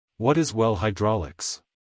What is well hydraulics?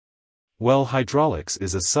 Well hydraulics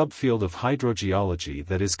is a subfield of hydrogeology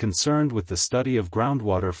that is concerned with the study of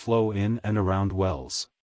groundwater flow in and around wells.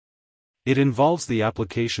 It involves the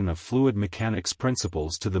application of fluid mechanics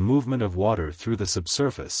principles to the movement of water through the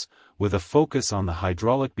subsurface, with a focus on the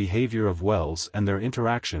hydraulic behavior of wells and their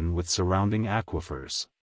interaction with surrounding aquifers.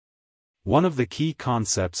 One of the key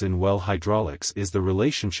concepts in well hydraulics is the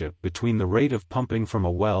relationship between the rate of pumping from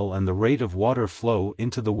a well and the rate of water flow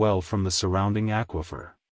into the well from the surrounding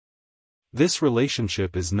aquifer. This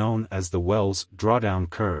relationship is known as the well's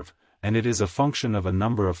drawdown curve, and it is a function of a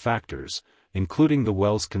number of factors, including the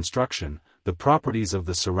well's construction, the properties of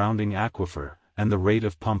the surrounding aquifer, and the rate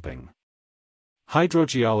of pumping.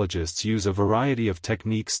 Hydrogeologists use a variety of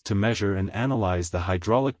techniques to measure and analyze the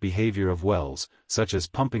hydraulic behavior of wells, such as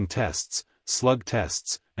pumping tests, slug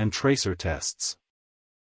tests, and tracer tests.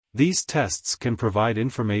 These tests can provide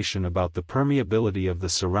information about the permeability of the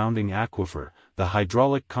surrounding aquifer, the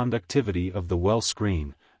hydraulic conductivity of the well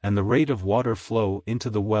screen, and the rate of water flow into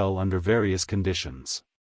the well under various conditions.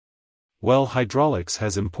 Well hydraulics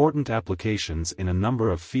has important applications in a number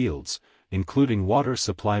of fields, including water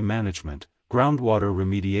supply management, groundwater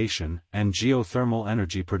remediation, and geothermal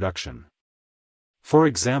energy production. For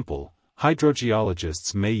example,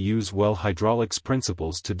 hydrogeologists may use well hydraulics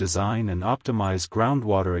principles to design and optimize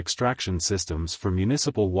groundwater extraction systems for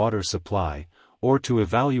municipal water supply, or to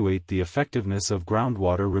evaluate the effectiveness of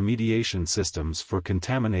groundwater remediation systems for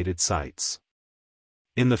contaminated sites.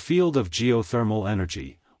 In the field of geothermal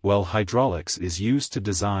energy, well hydraulics is used to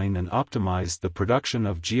design and optimize the production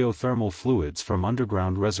of geothermal fluids from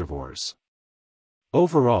underground reservoirs.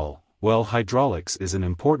 Overall, well hydraulics is an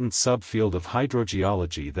important subfield of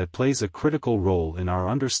hydrogeology that plays a critical role in our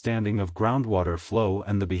understanding of groundwater flow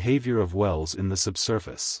and the behavior of wells in the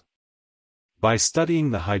subsurface. By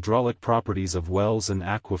studying the hydraulic properties of wells and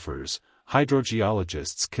aquifers,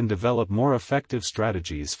 hydrogeologists can develop more effective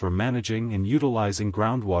strategies for managing and utilizing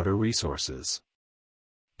groundwater resources.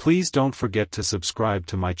 Please don't forget to subscribe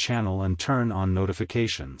to my channel and turn on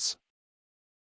notifications.